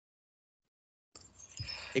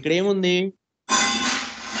ఇక్కడ ఏముంది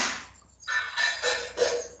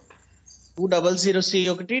 200C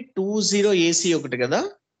ఒకటి 20AC ఒకటి కదా,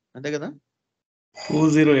 అంతే కదా?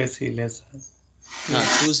 20AC లేదు సార్.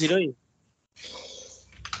 20.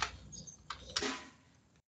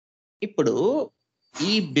 ఇప్పుడు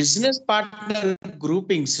ఈ business partner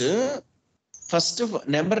groupings first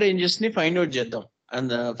number ranges ని ఫైండ్ అవుట్ చేద్దాం.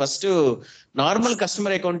 And first normal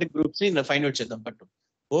customer accounting groups ని ఫైండ్ అవుట్ చేద్దాం. పట్టు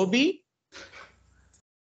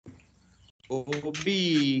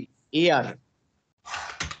OBAR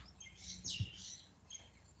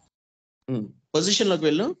పొజిషన్ లోకి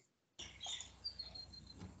వెళ్ళు.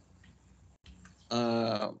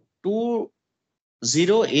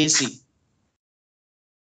 20AC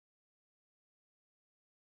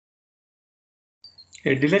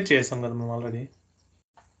డిలీట్ చేసాం కదా మేము ఆల్రెడీ.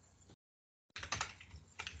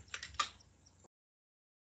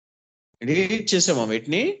 డిలీట్ చేసామా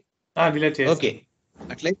వీటిని? డిలీట్ చేసాం. ఓకే,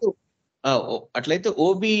 అట్లయితే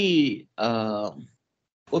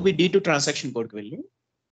OBD2 ట్రాన్సాక్షన్ కోడ్కి వెళ్ళి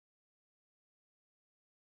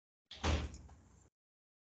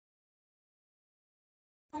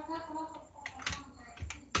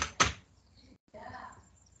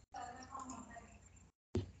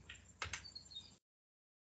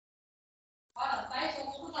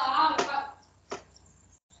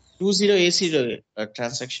AC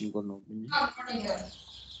ట్రాన్సాక్షన్ కోడ్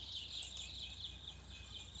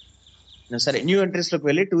సరే, న్యూ ఎంట్రీస్ లోకి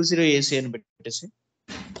వెళ్ళి 20AC అని పెట్టేసి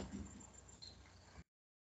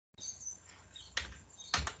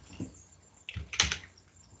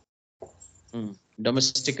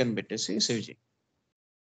డొమెస్టిక్ అని పెట్టేసి సేవ్ చేయి.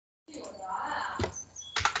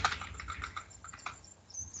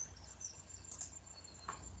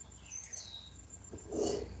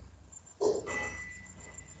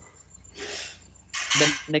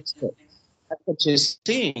 నెక్స్ట్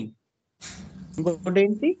వచ్చేసి ఇంకొకటి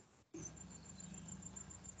ఏంటి,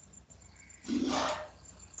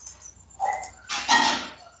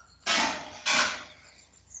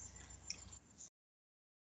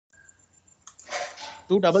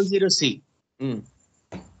 $200C.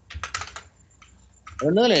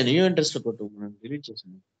 రెండోలే న్యూ ఇంట్రెస్ట్ కొట్టు, మనం డిలీట్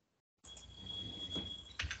చేసాను.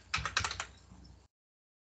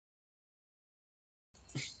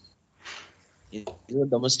 ఏదో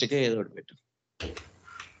డొమెస్టిక్ ఏదో ఒకటి పెట్టు.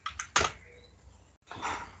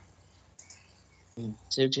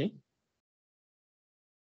 సేవ్ చేయి.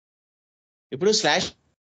 ఇప్పుడు స్లాష్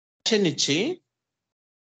ఇచ్చి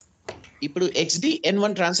ఇప్పుడు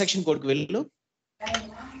XDN1 ట్రాన్సాక్షన్ కోడ్కి వెళ్ళు,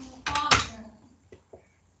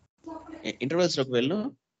 ఇంటర్వెల్స్ లోకి వెళ్ళు.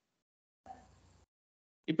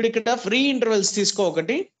 ఇప్పుడు ఇక్కడ ఫ్రీ ఇంటర్వెల్స్ తీసుకో,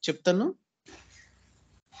 ఒకటి చెప్తాను.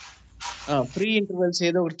 ఫ్రీ ఇంటర్వెల్స్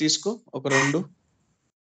ఏదో ఒకటి తీసుకో, ఒక 2.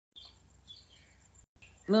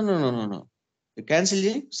 నో క్యాన్సిల్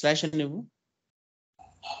చేయి, స్లాష్ అని నువ్వు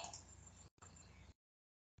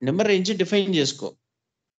నెంబర్ రేంజ్ డిఫైన్ చేసుకో.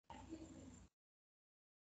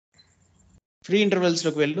 ఫ్రీ ఇంటర్వెల్స్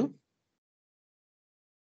లోకి వెళ్ళు,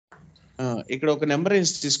 ఇక్కడ ఒక నెంబర్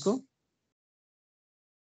రేంజ్ తీసుకో,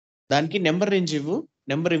 దానికి నెంబర్ రేంజ్ ఇవ్వు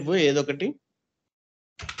ఏదో ఒకటి.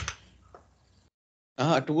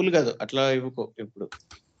 టూల్ కాదు, అట్లా ఇవ్వుకో. ఇప్పుడు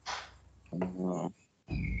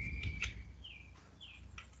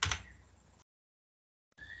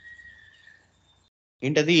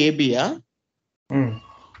ఏంటది, ఏబియా?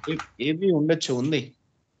 ఏబి ఉండొచ్చు, ఉంది.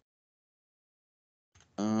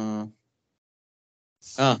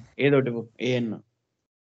 ఏదోటి AN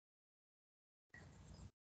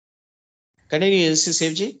కంటిన్యూ చేసి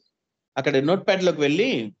సేవ్ చేయి. అక్కడ నోట్ ప్యాడ్ లోకి వెళ్ళి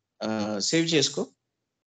సేవ్ చేసుకో.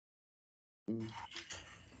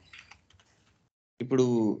 ఇప్పుడు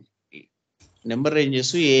నెంబర్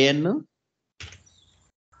రేంజెస్ AN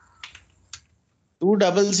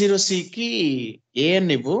 200Cకి AN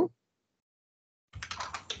ఇవ్వు,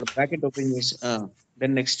 బ్రాకెట్ ఓపెన్ చేసి.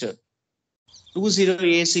 దెన్ నెక్స్ట్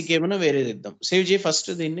 20AC ఏమైనా వేరేది ఇద్దాం. సేవ్ చేయి ఫస్ట్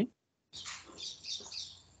దీన్ని.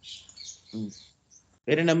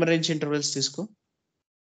 వేరే నెంబర్ రేంజ్ ఇంటర్వెల్స్ తీసుకో,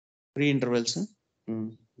 ఫ్రీ ఇంటర్వెల్స్.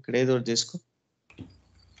 ఇక్కడ ఏదో ఒకటి తీసుకో.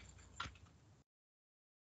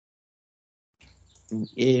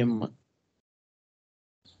 AM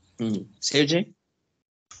సేవ్ చేయి.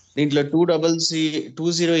 దీంట్లో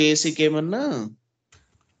 20AC ఏమన్నా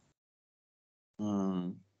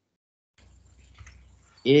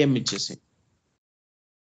AM ఇచ్చేసి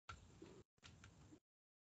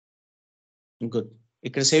ఇంకో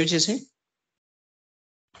ఇక్కడ సేవ్ చేసి.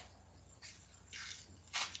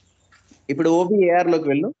 ఇప్పుడు OBAR లోకి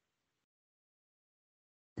వెళ్ళు.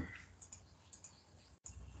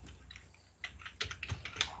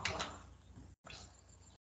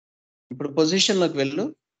 ఇప్పుడు పొజిషన్ లోకి వెళ్ళు.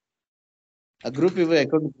 ఆ గ్రూప్ ఇవ్వ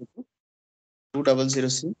అకౌంట్ గ్రూప్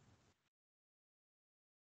 200C.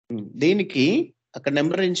 దీనికి అక్కడ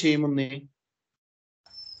నెంబర్ నుంచి ఏముంది?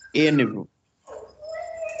 ఏఎన్ ఇవ్వు.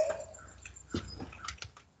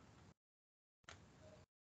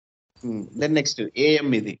 దెన్ నెక్స్ట్ ఏఎం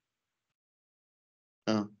ఇది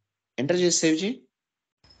ఎంటర్ చేసి సేవ్ చేయి.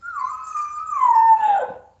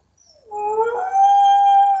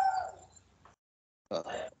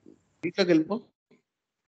 వీటిలోకి వెళ్ళిపో.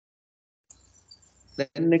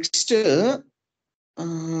 దెన్ నెక్స్ట్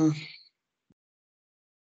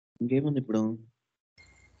ఇంకేముంది ఇప్పుడు?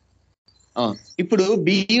 ఇప్పుడు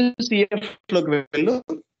బియుసిఎఫ్ లోకి వెళ్ళు.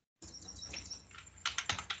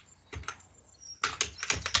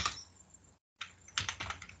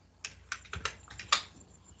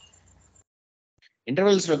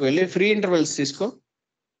 ఇంటర్వెల్స్ లోకి వెళ్ళి ఫ్రీ ఇంటర్వెల్స్ తీసుకో.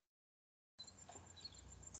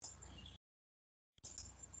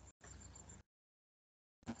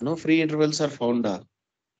 No free intervals are found.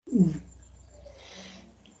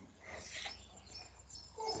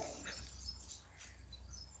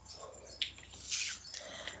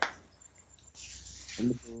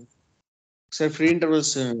 Sir, free intervals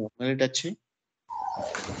many touch.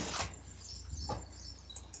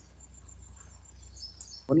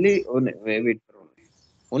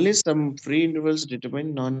 Only some free intervals determine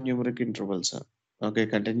non-numeric intervals. Okay,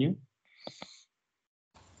 continue.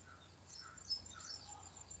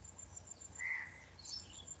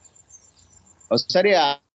 Sorry,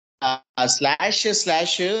 slash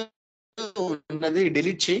ఉన్నది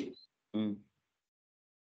డిలీట్ చేయి.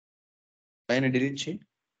 పైన డిలీట్ చేయి.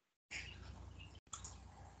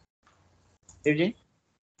 సేవ్ చేయి.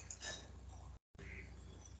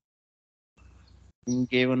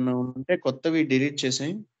 ఇంకేమన్నా ఉంటే కొత్తవి డిలీట్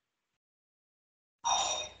చేసాయి.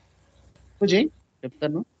 చేయి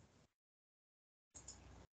చెప్తాను.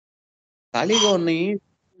 ఖాళీగా ఉన్నాయి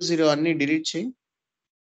 0 అన్ని డిలీట్ చేయి.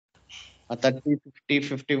 30, 50,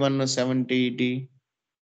 51, 70, 80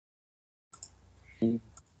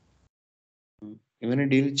 ఇవన్నీ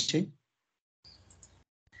డిలీట్ చేయి.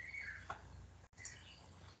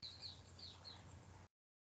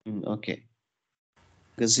 ఓకే.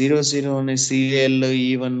 00 అనే సిఎల్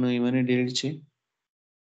E1 ఇవన్నీ డిలీట్ చేయి.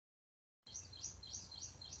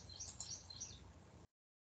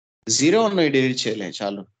 0 ఉన్నాయి డిలీట్ చేయలే.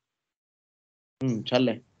 చాలు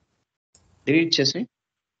చాలే. డిలీట్ చేసి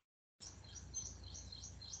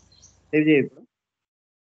సేవ్ చేయి.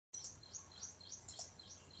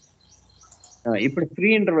 ఇప్పుడు ఫ్రీ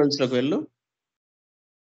ఇంటర్వెల్స్ లోకి వెళ్ళు.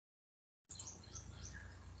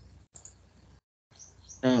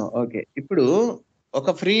 ఓకే. ఇప్పుడు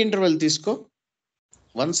ఒక ఫ్రీ ఇంటర్వెల్ తీసుకో.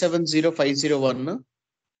 170501.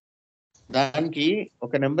 దానికి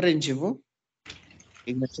ఒక నెంబర్ నుంచి ఇవ్వు.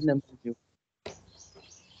 నీకు నచ్చిన నెంబర్ ఇవ్వు.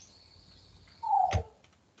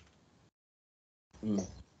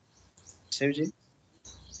 సేవ్ చేయి.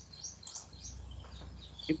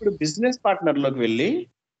 ఇప్పుడు బిజినెస్ పార్ట్నర్ లోకి వెళ్ళి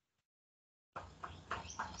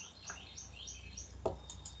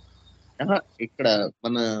ఇక్కడ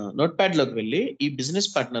మన నోట్ ప్యాడ్ లోకి వెళ్ళి ఈ బిజినెస్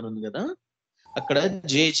పార్ట్నర్ ఉంది కదా, అక్కడ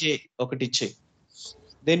జేజే ఒకటి ఇచ్చేయి.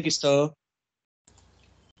 దేనికి ఇస్తావు?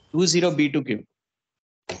 20B2కి.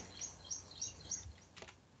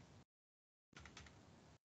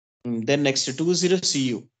 Then next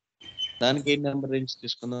 20CU. దానికి ఏ నెంబర్ రేంజ్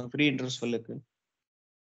తీసుకుందాం? ఫ్రీ ఇంటర్వెల్స్ వాళ్ళకి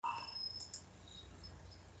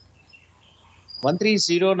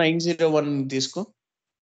 130901 తీసుకో.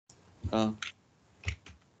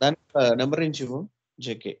 దానికి నెంబర్ రేంజ్ ఇవ్వు.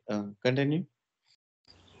 JK. Continue.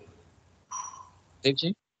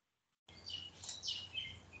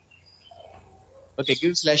 Okay,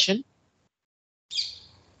 give slash n.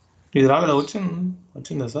 ఇది రాలేదా?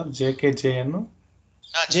 వచ్చిందా సార్? JKJN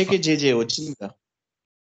JKJJ వచ్చిందిగా.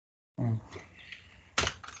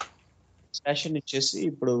 స్లాష్ n ఇచ్చేసి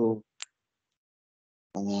ఇప్పుడు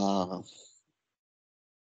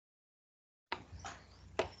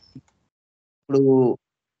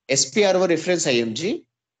SPRO reference IMG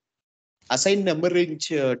assign number range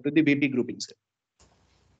to the BP grouping sir.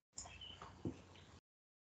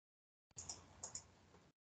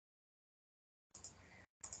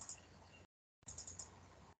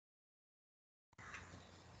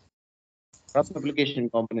 Cross application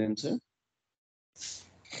components,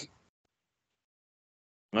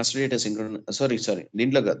 master data సింక్రోన్. Sorry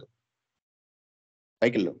దీంట్లో కాదు,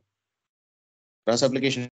 పైకిల్లో cross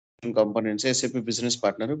application components, SAP business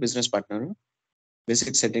partner,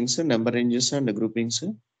 basic settings, number ranges and groupings,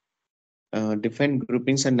 define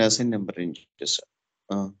groupings and assign number ranges.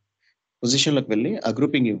 Position లోకి వెళ్ళి ఆ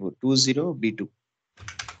grouping ఇవ్వు. 20B2.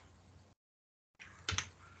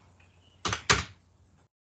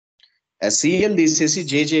 CL తీసేసి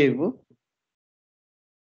JJ ఇవ్వు.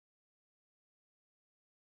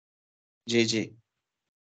 జేజే.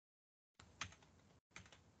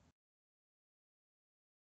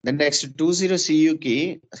 Then next 20 CU కి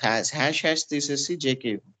hash తీసేసి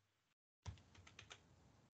జేకే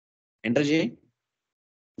ఎంటర్ చేయి.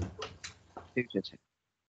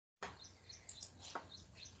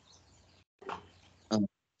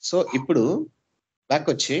 సో ఇప్పుడు బ్యాక్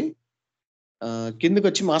వచ్చి కిందకి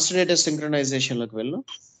వచ్చి మాస్టర్ డేటా సింక్రనైజేషన్ లోకి వెళ్ళు.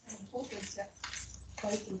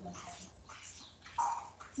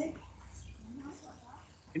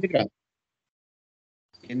 కిందకి రా,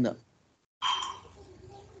 కింద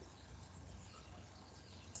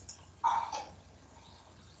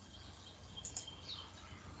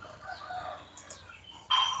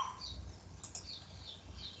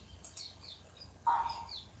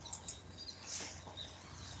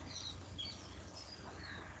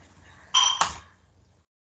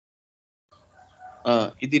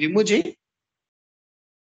ఇది రిమూవ్ చేయి.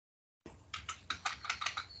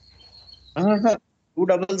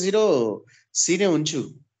 200 సీనే ఉంచు.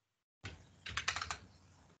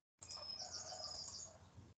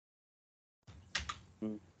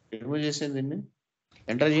 రిమూవ్ చేసేది దీన్ని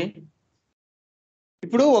ఎంటర్ చేయి.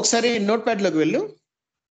 ఇప్పుడు ఒకసారి నోట్ ప్యాడ్ లోకి వెళ్ళు.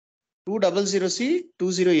 200C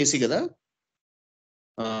 20AC కదా.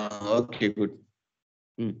 Okay good.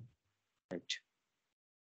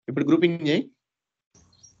 ఇప్పుడు గ్రూపింగ్ చేయి.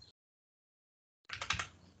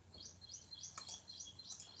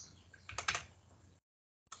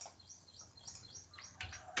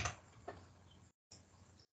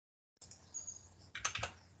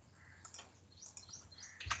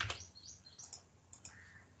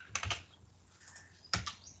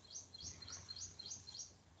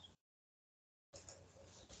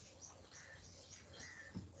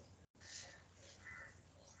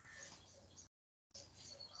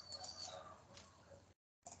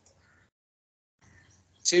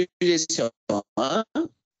 సేవ్ చేసావా?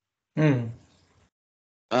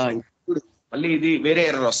 ఇప్పుడు మళ్ళీ ఇది వేరే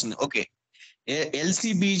ఎర్రర్ వస్తుంది. ఓకే,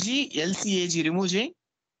 ఎల్సిబిజి ఎల్సిఏజి రిమూవ్ చేయి.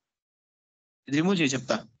 ఇది రిమూవ్ చేయి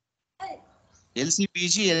చెప్తా.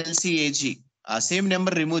 ఎల్సిబిజి ఎల్సిఏజి ఆ సేమ్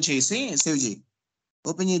నెంబర్ రిమూవ్ చేసి సేవ్ చేయి.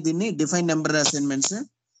 ఓపెన్ చేయి దీన్ని. Define number assignments.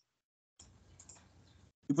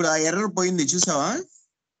 ఇప్పుడు ఆ ఎర్రర్ పోయింది చూసావా?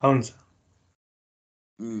 అవును సార్.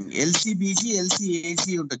 ఎల్సిబిజి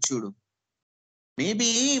ఎల్సిఏజి ఉంటుంది చూడు. మేబీ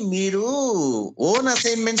మీరు ఓన్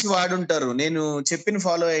అసైన్మెంట్స్ వాడుంటారు, నేను చెప్పిన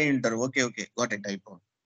ఫాలో అయి ఉంటారు. Okay okay got it. అయిపో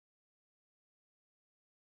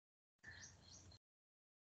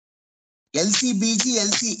ఎల్సిబిజి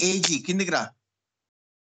ఎల్సిఏజి కిందికి రా.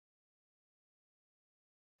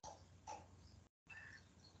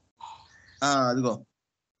 అదిగో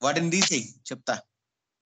వాటిని తీసేయి చెప్తా.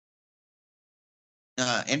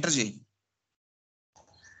 ఎంటర్ చేయి.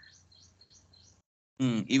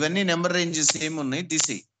 ఇవన్నీ నెంబర్ రేంజెస్ సేమ్ ఉన్నాయి,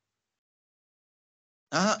 తీసేయి.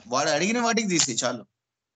 వాడు అడిగిన వాటికి తీసేయి చాలు.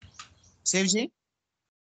 సేవ్ చేయి.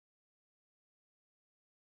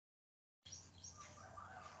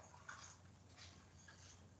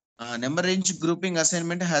 Number range grouping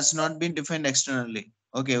assignment has not been defined externally.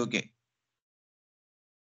 Okay okay.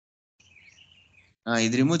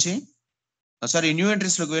 ఇది రిమూవ్ చేయి. సారీ, న్యూ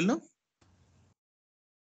ఎంట్రీస్ లోకి వెళ్ళు.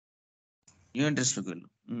 న్యూ ఎంట్రీస్ లోకి వెళ్ళు.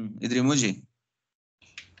 ఇది రిమూవ్ చేయి.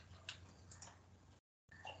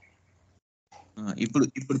 ఇప్పుడు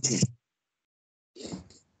ఇప్పుడు చేయి.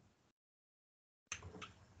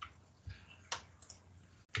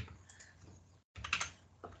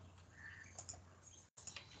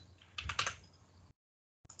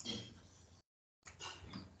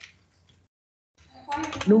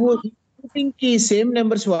 నువ్వు గ్రూపింగ్ కి సేమ్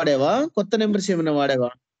నెంబర్స్ వాడేవా, కొత్త నెంబర్స్ ఏమైనా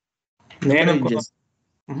వాడేవా? నేను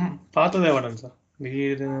పాతదే వాడాను సార్.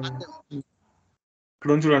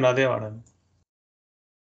 ఇక్కడ చూడండి, అదే వాడాను.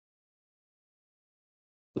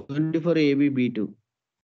 24 AB B2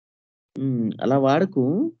 అలా వాడకు,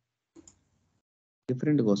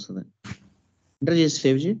 డిఫరెంట్గా వస్తుంది. ఎంటర్ చేసి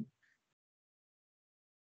సేవ్ చేయి.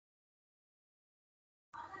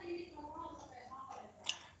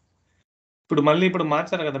 ఇప్పుడు మళ్ళీ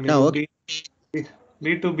మార్చారు కదా మీరు.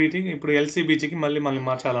 B2BT ఇప్పుడు LCBGకి మళ్ళీ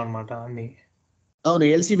మార్చాలన్నమాట అన్ని. అవును,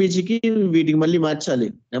 ఎల్సిబిజికి వీటికి మళ్ళీ మార్చాలి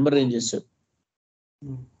నెంబర్ రేంజెస్.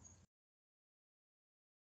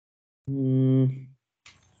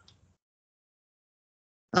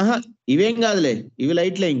 ఇవేం కాదులే, ఇవి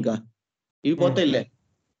లైట్లే, ఇంకా ఇవి పోతాయిలే.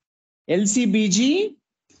 ఎల్సిబిజి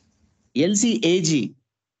ఎల్సిఏజి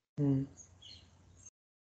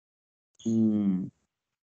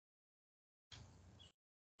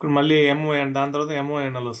ఇప్పుడు మళ్ళీ MON, దాని తర్వాత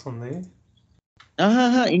MONL వస్తుంది.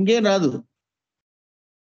 ఇంకేం రాదు.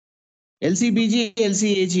 ఎల్సిబిజి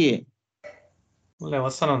ఎల్సిఏజి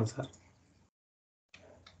వస్తాను సార్.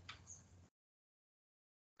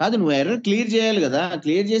 కాదు, నువ్వు ఎర్రర్ క్లియర్ చేయాలి కదా,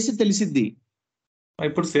 క్లియర్ చేసి తెలిసిద్ది.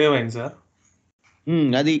 ఇప్పుడు సేవ్ అయింది సార్.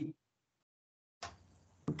 అది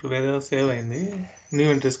ఇప్పుడు వేరే సేవ్ అయింది. న్యూ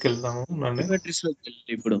ఎంట్రీస్కి వెళ్తాము.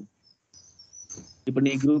 ఇప్పుడు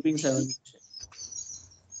నీ గ్రూపింగ్స్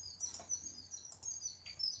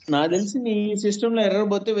నాకు తెలిసి నీ సిస్టమ్ లో ఎర్రర్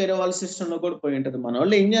పోతే వేరే వాళ్ళ సిస్టమ్ లో కూడా పోయి ఉంటది. మన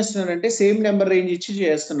వాళ్ళు ఏం చేస్తున్నారంటే సేమ్ నెంబర్ రేంజ్ ఇచ్చి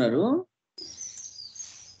చేస్తున్నారు,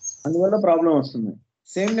 అందువల్ల ప్రాబ్లం వస్తుంది.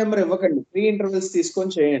 సేమ్ నెంబర్ ఇవ్వకండి, 3 ఇంటర్వెల్స్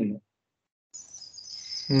తీసుకొని చేయండి.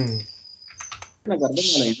 నాకు అర్థం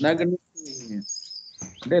కాలేదు ఇందాక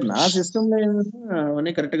అంటే నా సిస్టమ్ లో ఏమైనా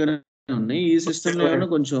అవన్నీ కరెక్ట్ గానే ఉన్నాయి, ఈ సిస్టమ్ లో ఏమైనా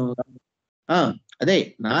కొంచెం అదే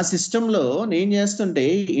నా సిస్టమ్ లో నేను చేస్తుంటే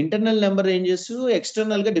ఇంటర్నల్ నెంబర్ రేంజెస్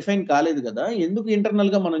ఎక్స్టర్నల్ గా డిఫైన్ కాలేదు కదా, ఎందుకు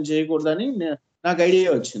ఇంటర్నల్ గా మనం చేయకూడదని నాకు ఐడియా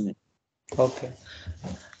వచ్చింది. ఓకే,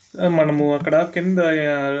 మనము అక్కడ కింద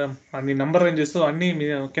అన్ని నంబర్ రేంజెస్ అన్ని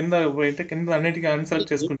కింద పోయితే కింద అన్నిటికీ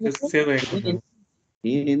అన్సెలెక్ట్ చేసుకుంటే సేవ్ అయిపోతుంది.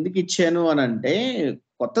 నేను ఎందుకు ఇచ్చాను అని అంటే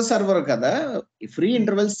కొత్త సర్వర్ కదా, ఫ్రీ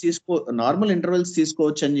ఇంటర్వెల్స్ నార్మల్ ఇంటర్వెల్స్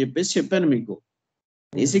తీసుకోవచ్చు అని చెప్పేసి చెప్పాను మీకు.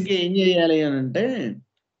 బేసిక్ గా ఏం చేయాలి అని అంటే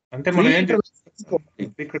మనం ఏం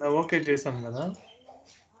ఇక్కడ ఓకే చేసాం కదా,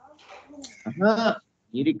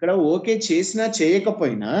 మీరు ఇక్కడ ఓకే చేసినా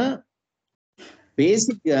చేయకపోయినా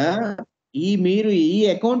బేసిక్ గా మీరు ఈ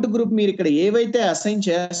అకౌంట్ గ్రూప్ మీరు ఇక్కడ ఏవైతే అసైన్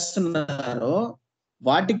చేస్తున్నారో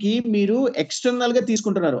వాటికి మీరు ఎక్స్టర్నల్ గా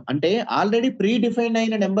తీసుకుంటున్నారు, అంటే ఆల్రెడీ ప్రీ డిఫైన్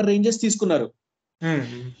అయిన నెంబర్ రేంజెస్ తీసుకున్నారు.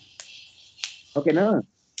 ఓకేనా?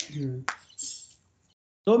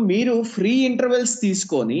 సో మీరు ఫ్రీ ఇంటర్వెల్స్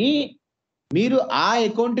తీసుకొని మీరు ఆ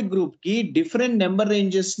అకౌంట్ గ్రూప్ కి డిఫరెంట్ నెంబర్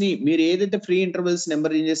రేంజెస్ ని మీరు ఏదైతే ఫ్రీ ఇంటర్వెల్స్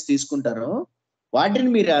నెంబర్ రేంజెస్ తీసుకుంటారో వాటిని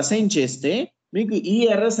మీరు అసైన్ చేస్తే మీకు ఈ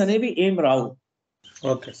ఎర్రర్స్ అనేవి ఏం రావు.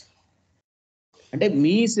 ఓకే, అంటే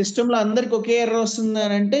మీ సిస్టమ్ లో అందరికి ఒకే ఎర్రర్ వస్తుంది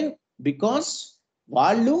అని అంటే బికాస్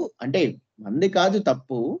వాళ్ళు అంటే మంది కాదు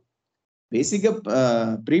తప్పు, బేసిక్ గా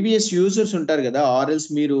ప్రీవియస్ యూజర్స్ ఉంటారు కదా, ఆర్ఎల్స్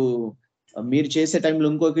మీరు చేసే టైంలో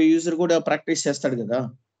ఇంకొక యూజర్ కూడా ప్రాక్టీస్ చేస్తాడు కదా.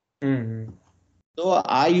 సో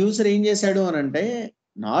ఆ యూజర్ ఏం చేశాడు అని అంటే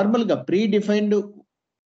నార్మల్ గా ప్రీ డిఫైన్డ్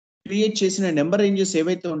క్రియేట్ చేసిన నెంబర్ రేంజెస్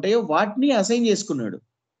ఏవైతే ఉంటాయో వాటిని అసైన్ చేసుకున్నాడు.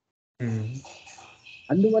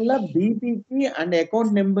 అందువల్ల బీపీకి అండ్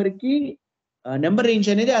అకౌంట్ నెంబర్ కి నెంబర్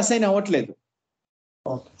రేంజ్ అనేది అసైన్ అవ్వట్లేదు.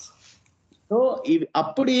 సో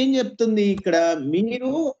అప్పుడు ఏం చెప్తుంది ఇక్కడ,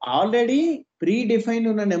 మీరు ఆల్రెడీ ప్రీ డిఫైన్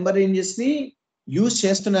ఉన్న నెంబర్ రేంజెస్ ని యూజ్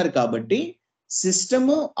చేస్తున్నారు కాబట్టి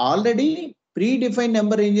system already pre define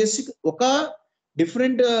number ranges ఒక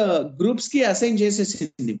డిఫరెంట్ గ్రూప్స్ కి అసైన్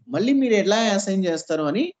చేసేసింది. మళ్ళీ మీరు ఎలా అసైన్ చేస్తారు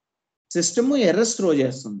అని సిస్టమ్ ఎర్రర్స్ త్రో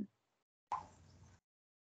చేస్తుంది.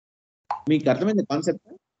 మీకు అర్థమైంది కాన్సెప్ట్?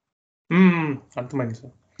 అర్థమైంది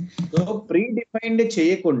సార్. సో ప్రీ డిఫైన్డ్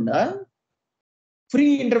చేయకుండా ఫ్రీ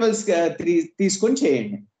ఇంటర్వెల్స్ తీసుకొని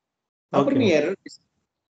చేయండి, అప్పుడు మీ ఎర్రర్